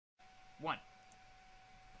1.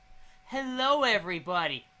 Hello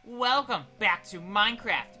everybody, welcome back to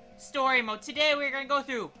Minecraft Story Mode. Today we're gonna go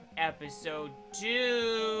through episode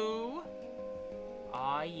 2.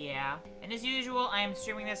 Oh yeah. And as usual, I am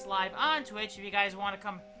streaming this live on Twitch. If you guys want to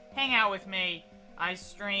come hang out with me, I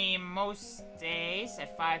stream most days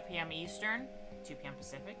at 5 p.m. Eastern, 2 p.m.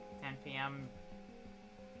 Pacific, 10 p.m.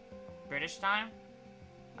 British time.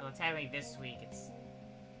 Although technically this week it's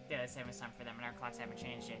daylight savings time for them, and our clocks haven't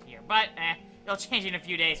changed yet here. But it'll change in a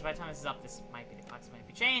few days. By the time this is up, the clocks might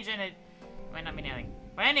be changing. It might not be anything.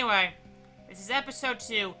 But anyway, this is episode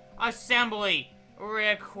 2. Assembly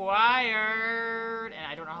required, and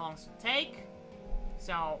I don't know how long this will take.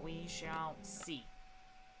 So we shall see.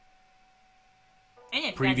 And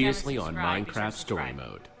if Previously on Minecraft Story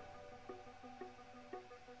Mode.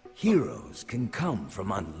 Heroes can come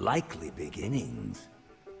from unlikely beginnings.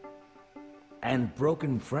 And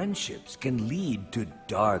broken friendships can lead to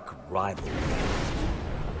dark rivalries.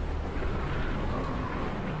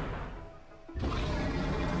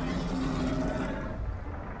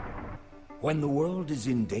 When the world is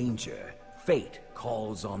in danger, fate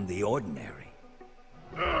calls on the ordinary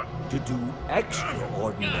to do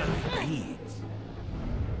extraordinary deeds.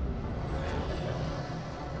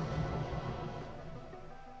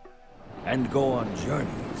 And go on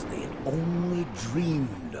journeys they had only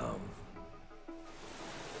dreamed of.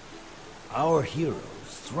 Our heroes,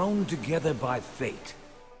 thrown together by fate,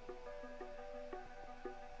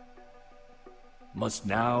 must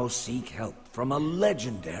now seek help from a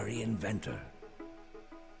legendary inventor.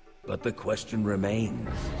 But the question remains,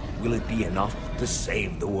 will it be enough to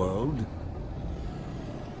save the world?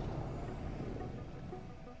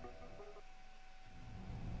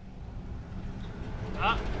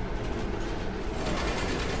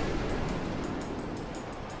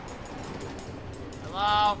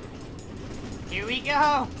 Hello? Here we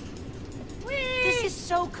go! Whee! This is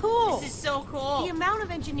so cool! This is so cool! The amount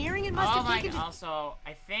of engineering it must have taken to... Also,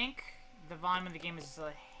 I think the volume of the game is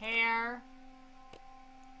a hair.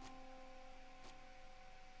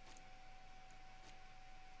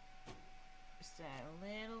 Just a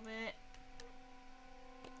little bit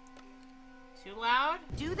too loud?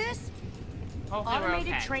 Do this? Hopefully Automated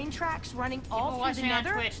we're okay. train tracks running People all through the watching on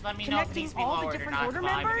nether, Twitch, let me know if it needs to be all the lowered or different not order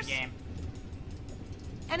while I'm in members. the game.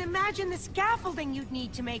 And imagine the scaffolding you'd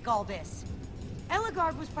need to make all this.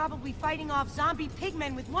 Eligard was probably fighting off zombie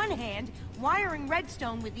pigmen with one hand, wiring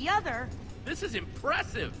redstone with the other. This is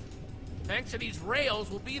impressive! Thanks to these rails,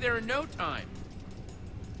 we'll be there in no time.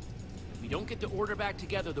 If we don't get the order back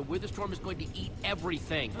together, the Witherstorm is going to eat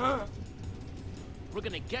everything. We're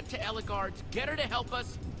gonna get to Eligard's, get her to help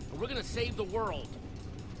us, and we're gonna save the world.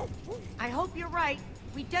 I hope you're right.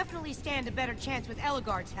 We definitely stand a better chance with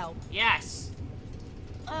Eligard's help. Yes!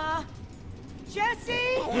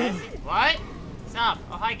 Jesse! What? What's up?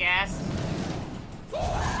 Oh, hi, Gas. Ow!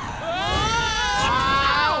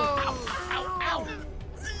 Ow! Ow! Ow!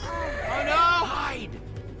 Oh, no! Hide!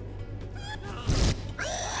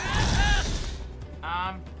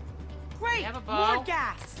 Great! have a bow? More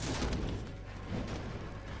gas!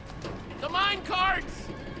 The mine carts!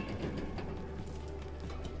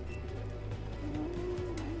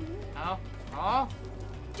 Oh, oh.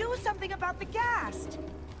 Do something about the gas!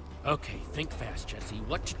 Okay, think fast, Jesse.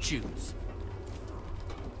 What to choose?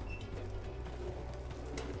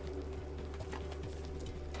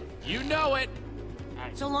 You know it!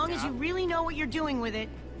 So long as you really know what you're doing with it.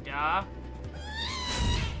 Duh.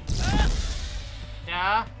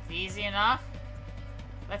 Duh. It's easy enough.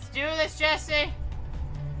 Let's do this, Jesse.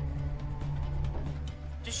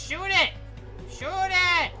 Just shoot it. Shoot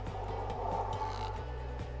it.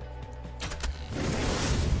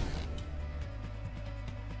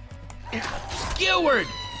 Skewered!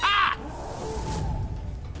 Ah!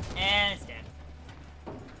 And it's dead.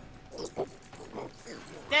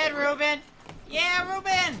 Dead, Ruben. Yeah,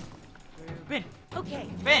 Ruben. Ruben. Okay,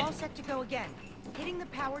 Ben. we're all set to go again. Hitting the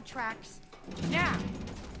power tracks. Now!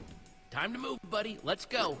 Time to move, buddy. Let's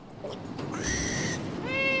go.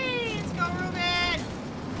 Whee! Let's go, Ruben.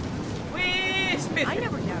 Whee! I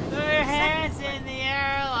never doubted Put you your for a hands second. in the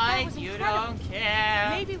air like was you incredible. don't care.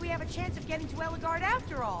 Maybe we have a chance of getting to Eligard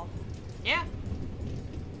after all. Yeah.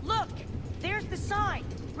 Look! There's the sign!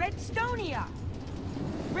 Redstonia!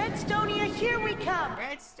 Redstonia, here we come!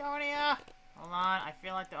 Redstonia. Hold on. I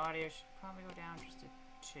feel like the audio should probably go down just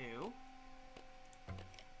a 2.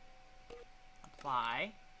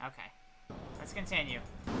 Apply. Okay. Let's continue.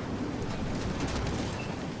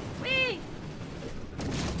 Whee!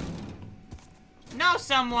 Know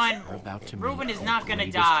someone! We're about to Ruben meet is the not gonna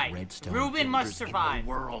greatest die. redstone Ruben must builders in survive. the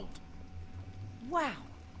world. Wow.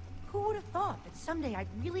 Who would have thought that someday I'd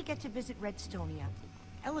really get to visit Redstonia,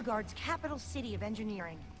 Eligard's capital city of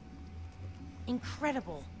engineering?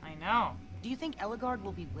 Incredible. I know. Do you think Eligard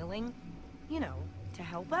will be willing, you know, to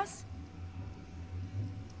help us?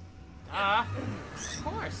 Of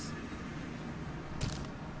course.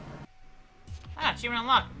 Achievement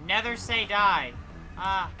unlocked. Never say die.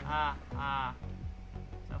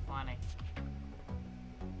 So funny.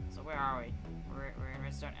 So where are we? We're in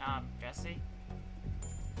Redstone. Jesse?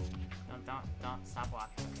 Don't stop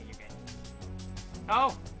walking. Okay, you're good.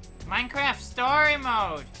 Oh! Minecraft story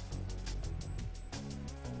mode!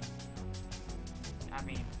 I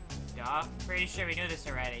mean, duh. Pretty sure we knew this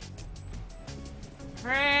already.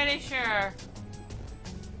 Pretty sure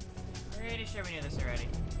we knew this already.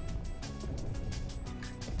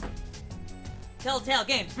 Telltale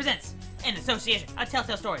Games presents, in association, a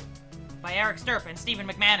Telltale Story by Eric Sturp and Stephen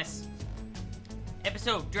McManus.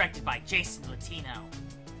 Episode directed by Jason Latino.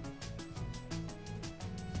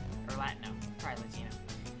 Or Latino. Probably Latino.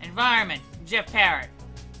 Environment, Jeff Parrott.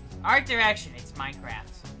 Art direction, it's Minecraft.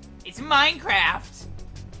 It's Minecraft!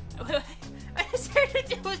 What is there to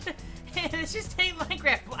do with it? Let's just take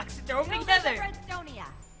Minecraft blocks and throw them Children together. of Redstonia,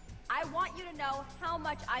 I want you to know how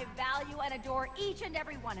much I value and adore each and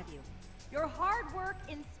every one of you. Your hard work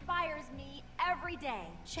inspires me every day.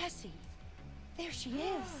 Jesse, there she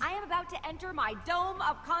is. I am about to enter my dome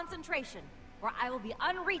of concentration, where I will be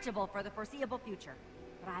unreachable for the foreseeable future.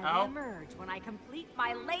 But I will emerge when I complete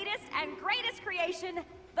my latest and greatest creation,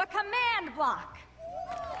 the command block.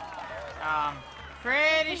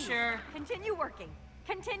 Pretty Please, sure. Continue working,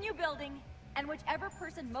 continue building, and whichever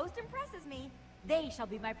person most impresses me, they shall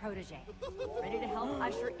be my protege. Ready to help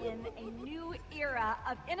usher in a new era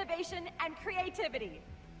of innovation and creativity.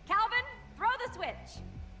 Calvin, throw the switch.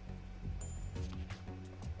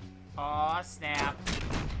 Aw, snap.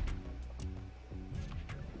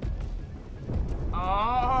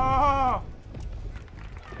 Oh!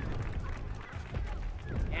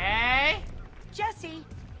 Hey? Jesse,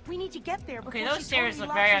 we need to get there before Okay, those she stairs totally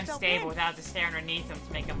look locks very herself unstable in. without the stair underneath them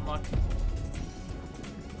to make them look.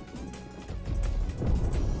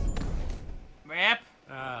 Rip.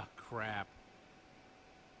 Crap.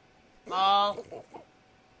 Ball.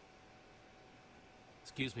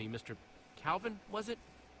 Excuse me, Mr. Calvin, was it?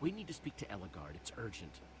 We need to speak to Eligard. It's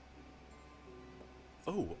urgent.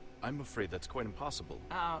 Oh, I'm afraid that's quite impossible.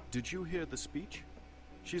 Oh. Did you hear the speech?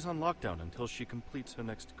 She's on lockdown until she completes her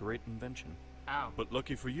next great invention. Oh. But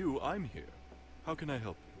lucky for you, I'm here. How can I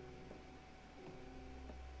help you?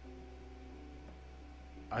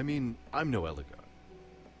 I mean, I'm no Eligard.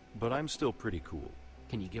 But I'm still pretty cool.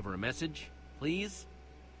 Can you give her a message, please?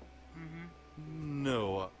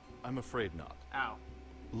 No, I'm afraid not. Oh.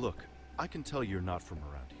 Look, I can tell you're not from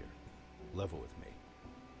around here. Level with me.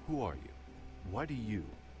 Who are you? Why do you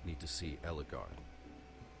need to see Eligard?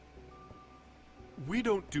 We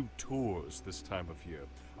don't do tours this time of year,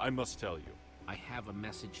 I must tell you. I have a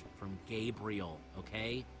message from Gabriel,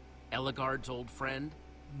 okay? Eligard's old friend.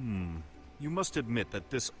 You must admit that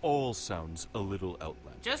this all sounds a little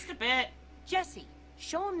outlandish. Just a bit. Jesse,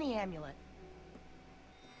 show him the amulet.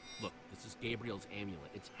 Look, this is Gabriel's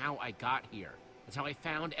amulet. It's how I got here. It's how I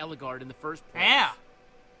found Eligard in the first place. Yeah.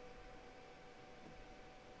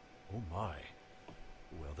 Oh my.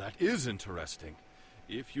 Well, that is interesting.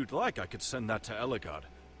 If you'd like, I could send that to Eligard.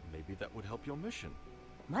 Maybe that would help your mission.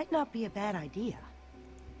 Might not be a bad idea.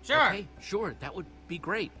 Sure. Okay, sure, that would be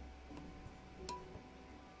great.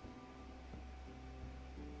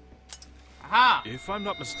 Aha. If I'm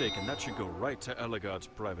not mistaken, that should go right to Eligard's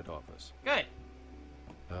private office. Good.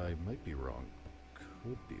 I might be wrong.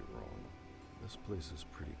 Could be wrong. This place is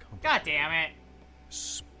pretty complicated. God damn it.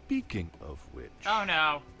 Speaking of which... Oh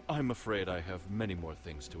no. I'm afraid I have many more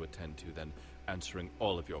things to attend to than answering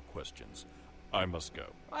all of your questions. I must go.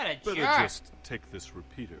 What a Better jerk. just take this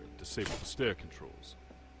repeater and disable the stair controls.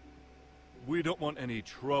 We don't want any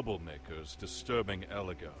troublemakers disturbing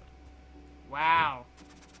Eligard. Wow.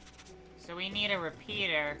 So we need a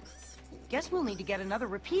repeater. Guess we'll need to get another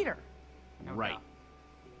repeater. No Right. doubt.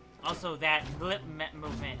 Also, that blip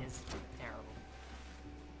movement is terrible.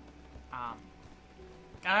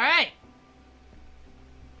 Alright.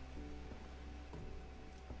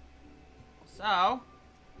 So,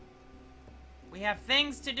 we have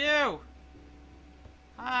things to do.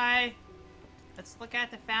 Hi. Let's look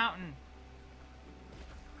at the fountain.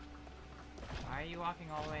 Why are you walking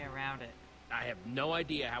all the way around it? I have no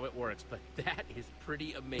idea how it works, but that is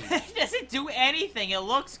pretty amazing. It doesn't do anything. It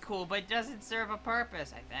looks cool, but it doesn't serve a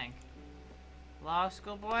purpose, I think. Hello,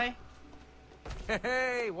 schoolboy?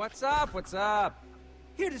 Hey, what's up? What's up?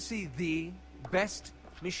 Here to see the best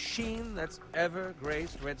machine that's ever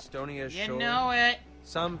graced Redstonia's You shore. know it.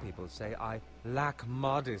 Some people say I lack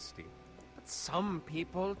modesty, but some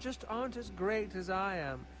people just aren't as great as I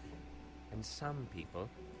am. And some people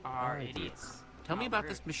Are idiots. idiots. Tell me Oh, about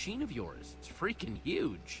rude. this machine of yours. It's freaking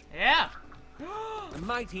huge. Yeah. The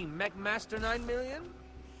mighty MechMaster 9 million?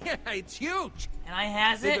 Yeah, it's huge! And I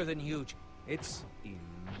has Bigger it. than huge. It's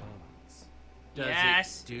immense. Does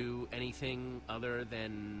Yes. it do anything other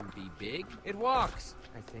than be big? It walks,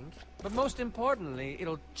 I think. But most importantly,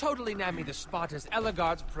 it'll totally nab me the spot as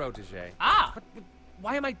Ellegaard's protege. Ah. But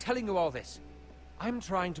why am I telling you all this? I'm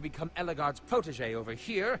trying to become Ellegaard's protege over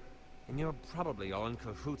here, and you're probably all in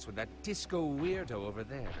cahoots with that disco weirdo over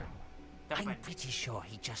there. That's I'm fine. pretty sure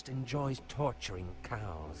he just enjoys torturing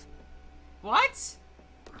cows. What?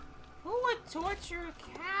 Who would torture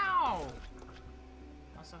a cow?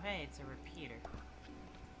 Also, hey, it's a repeater.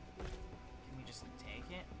 Can we just take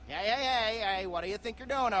it? Hey, what do you think you're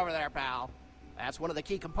doing over there, pal? That's one of the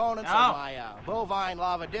key components Oh. of my bovine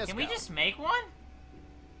lava disco. Can we just make one?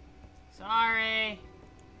 Sorry.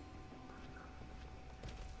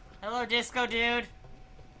 Hello, disco dude.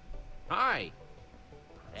 Hi.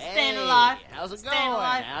 Hey, Staying alive. how's it Staying going?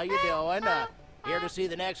 alive. How you doing? Here to see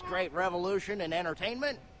the next great revolution in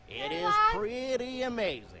entertainment? It is pretty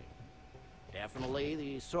amazing. Definitely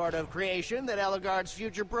the sort of creation that Ellegaard's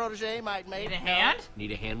future protege might make. Need a hand?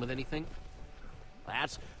 Need a hand with anything?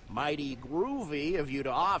 That's mighty groovy of you to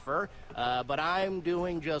offer, but I'm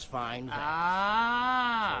doing just fine. thanks.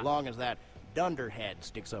 Ah. As long as that dunderhead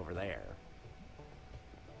sticks over there.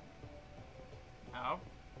 Oh.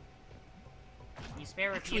 You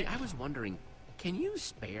spare Actually, repeater? I was wondering, can you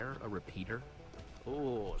spare a repeater?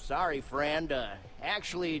 Oh, sorry, friend.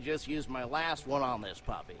 Actually, just used my last one on this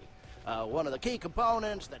puppy. One of the key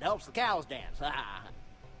components that helps the cows dance.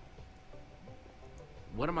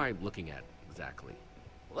 What am I looking at exactly?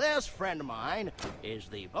 This friend of mine is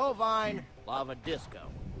the bovine lava disco.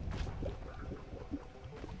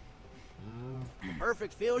 The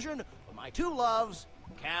perfect fusion of my two loves,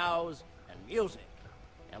 cows and music.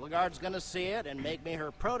 Ellegaard's gonna see it and make me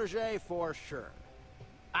her protege for sure.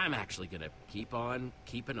 I'm actually gonna keep on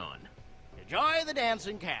keeping on. Enjoy the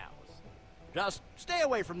dancing cows. Just stay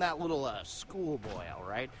away from that little schoolboy, all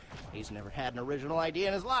right? He's never had an original idea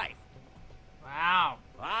in his life. Wow.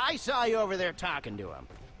 I saw you over there talking to him.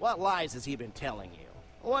 What lies has he been telling you?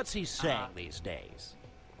 What's he saying these days?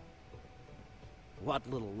 What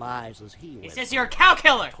little lies is he He with? says you're a cow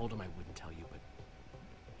killer. I told him I wouldn't tell you, but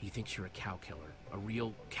he thinks you're a cow killer. A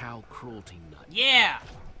real cow cruelty nut. Yeah.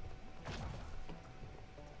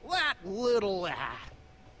 That little...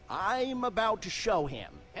 I'm about to show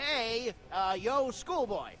him. Hey, yo,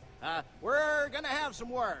 schoolboy. We're gonna have some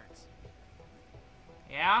words.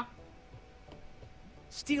 Yeah?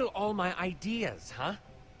 Steal all my ideas, huh?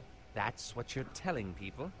 That's what you're telling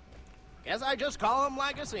people. Guess I just call him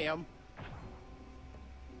like I see him.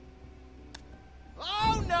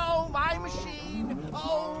 Oh no, my machine!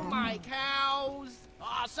 Oh my cows!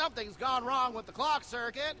 Something's gone wrong with the clock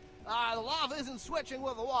circuit. The lava isn't switching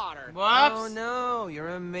with the water. Whoops. Oh no, your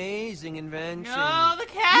amazing invention. No, the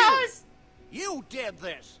cows. You did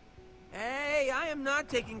this! Hey, I am not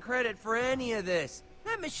taking credit for any of this.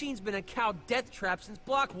 That machine's been a cow death trap since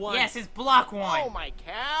Block 1. Yes, it's block one. Oh my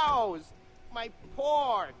cows! My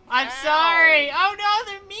poor I'm cows. sorry. Oh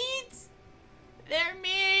no, they're meat. They're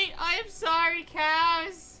meat. I am sorry,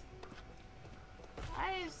 cows.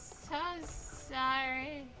 I am so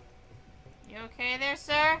sorry. You okay there,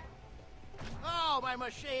 sir? Oh, my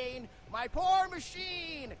machine! My poor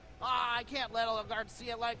machine! I can't let Ellegaard see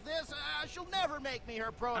it like this. She'll never make me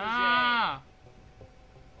her protege. Ah.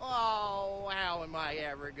 Oh, how am I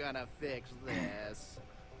ever gonna fix this?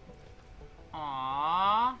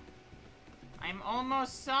 Aww. I'm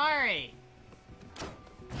almost sorry.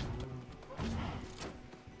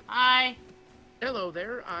 Hi. Hello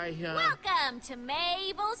there, Welcome to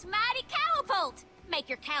Mabel's Mighty Cowapult. Make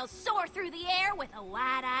your cows soar through the air with a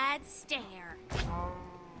wide-eyed stare.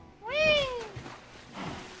 Whee!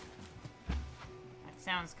 That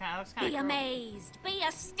sounds kind of looks kind Be of amazed, be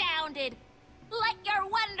astounded. Let your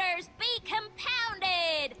wonders be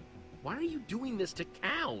compounded. Why are you doing this to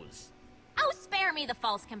cows? Oh, spare me the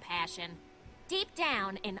false compassion. Deep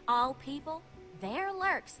down in all people, there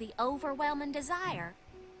lurks the overwhelming desire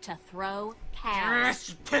to throw cows.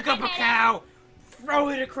 Just pick up a cow, throw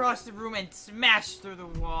it across the room, and smash through the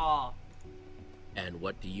wall. And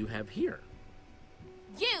what do you have here?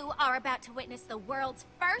 You are about to witness the world's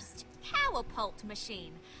first cowapult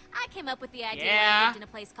machine. I came up with the idea when I Yeah. lived in a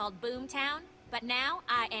place called Boomtown, but now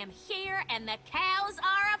I am here and the cows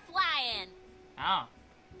are a-flying. Oh.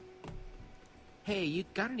 Hey, you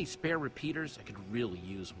got any spare repeaters? I could really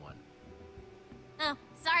use one. Oh,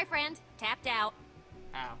 sorry, friend. Tapped out.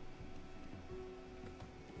 Oh.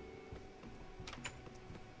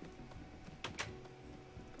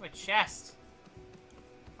 Ooh, a chest.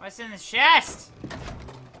 What's in the chest?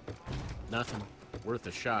 Nothing. Worth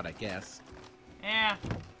a shot, I guess. Yeah.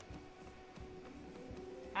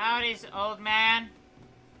 Howdy, old man.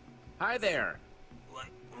 Hi there.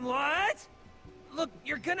 What? Look,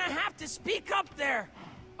 you're gonna have to speak up there.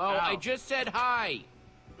 Oh, I just said hi.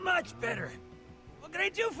 Much better. What can I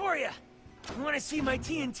do for you? You want to see my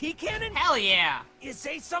TNT cannon? Hell yeah. You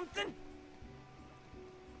say something?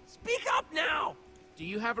 Speak up now! Do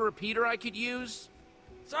you have a repeater I could use?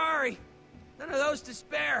 Sorry, none of those to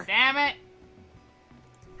spare. Damn it.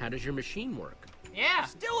 How does your machine work? Yeah.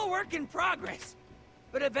 Still a work in progress.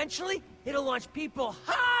 But eventually, it'll launch people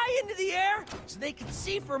high into the air so they can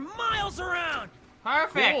see for miles around.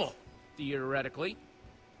 Perfect. Cool. Theoretically.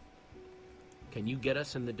 Can you get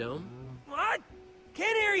us in the dome? What?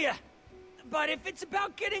 Can't hear you. But if it's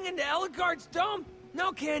about getting into Ellegard's dome,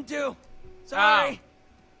 no can do. Sorry.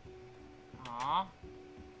 Aw.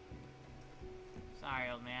 Sorry,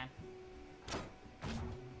 old man.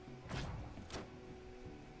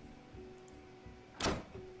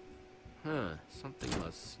 Huh. Something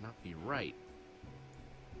must not be right.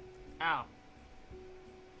 Oh.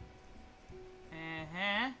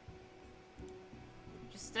 Uh-huh.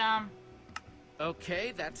 Just,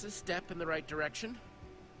 Okay, that's a step in the right direction.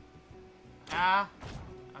 oh,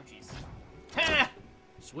 jeez.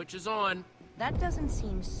 Switch is on. That doesn't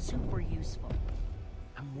seem super useful.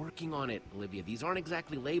 I'm working on it, Olivia. These aren't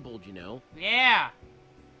exactly labeled, you know. Yeah.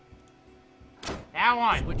 That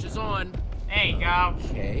one. Switch is on. There you go.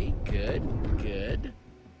 Okay, good, good.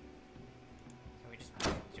 So we just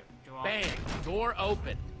do all Bang! Door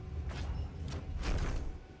open.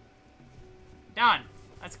 Done.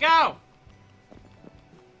 Let's go.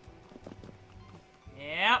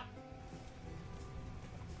 Yep.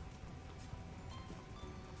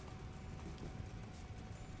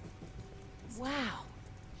 Wow,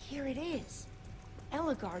 here it is.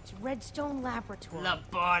 Ellegard's Redstone Laboratory.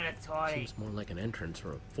 Laboratory. Seems more like an entrance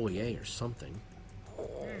or a foyer or something.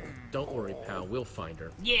 Don't worry, pal. We'll find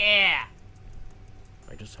her. Yeah.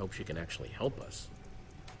 I just hope she can actually help us.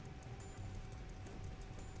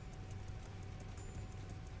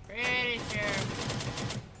 Pretty sure.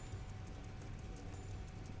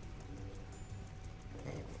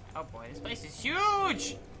 Oh boy, this place is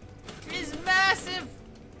huge. It is massive.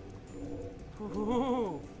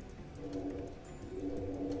 Ooh.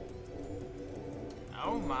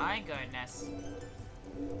 Oh my goodness.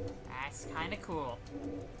 That's kind of cool.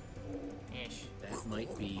 Ish. That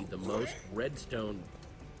might be the most redstone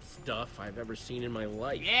stuff I've ever seen in my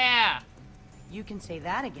life. Yeah. You can say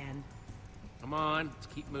that again. Come on, let's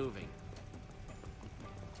keep moving.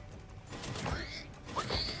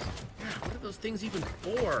 What are those things even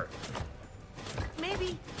for?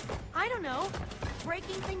 Maybe, I don't know,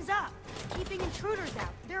 breaking things up, keeping intruders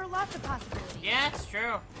out. There are lots of possibilities. Yeah, it's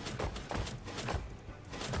true.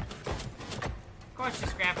 Of course,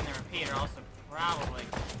 just grabbing the repeater also probably.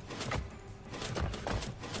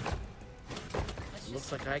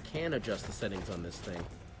 Looks like I can adjust the settings on this thing.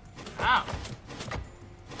 Oh.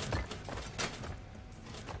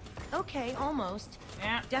 Okay, almost.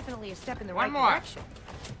 Yeah. Definitely a step in the One right more. direction.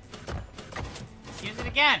 Let's use it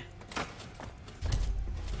again.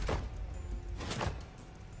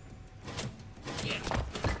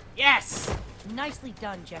 Yes! Nicely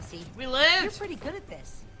done, Jesse. We lived! You're pretty good at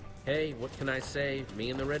this. Hey, what can I say? Me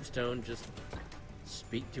and the redstone just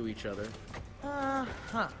speak to each other.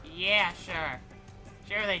 Uh-huh. Yeah, sure.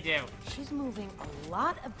 Sure they do. She's moving a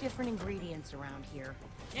lot of different ingredients around here.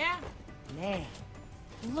 Yeah. Man,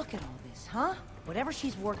 look at all this, huh? Whatever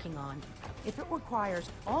she's working on, if it requires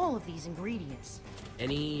all of these ingredients.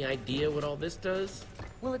 Any idea what all this does?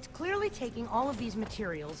 Well, it's clearly taking all of these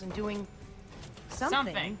materials and doing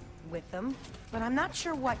something with them, but I'm not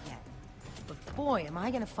sure what yet. But boy, am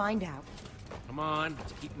I gonna find out. Come on,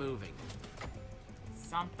 let's keep moving.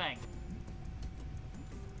 Something.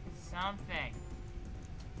 Something.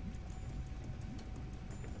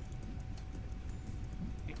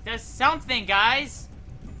 It does something, guys!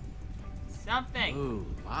 Something. Ooh,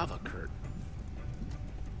 lava curtain.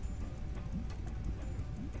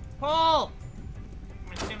 Pull! I'm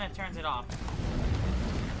gonna assume that turns it off.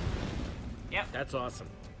 Yep. That's awesome.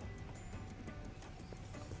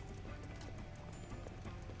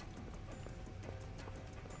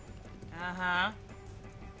 Uh-huh.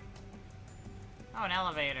 Oh, an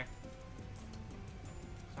elevator.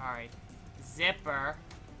 Sorry. Zipper.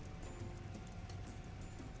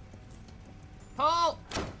 Pull!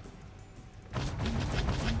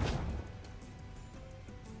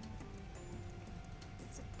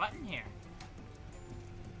 There's a button here.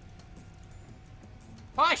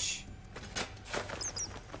 Push!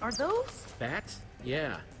 Are those? Bats?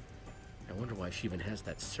 Yeah. I wonder why she even has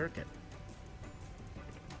that circuit.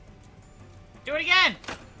 Do it again!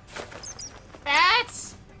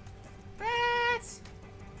 Bats! Bats!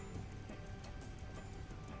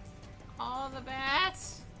 All the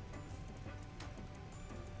bats?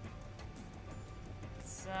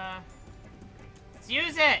 Let's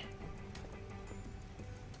use it!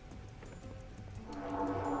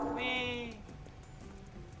 Whee!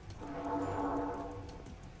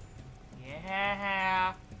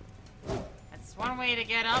 Yeah! That's one way to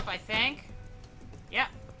get up, I think. Yep,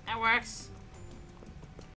 that works.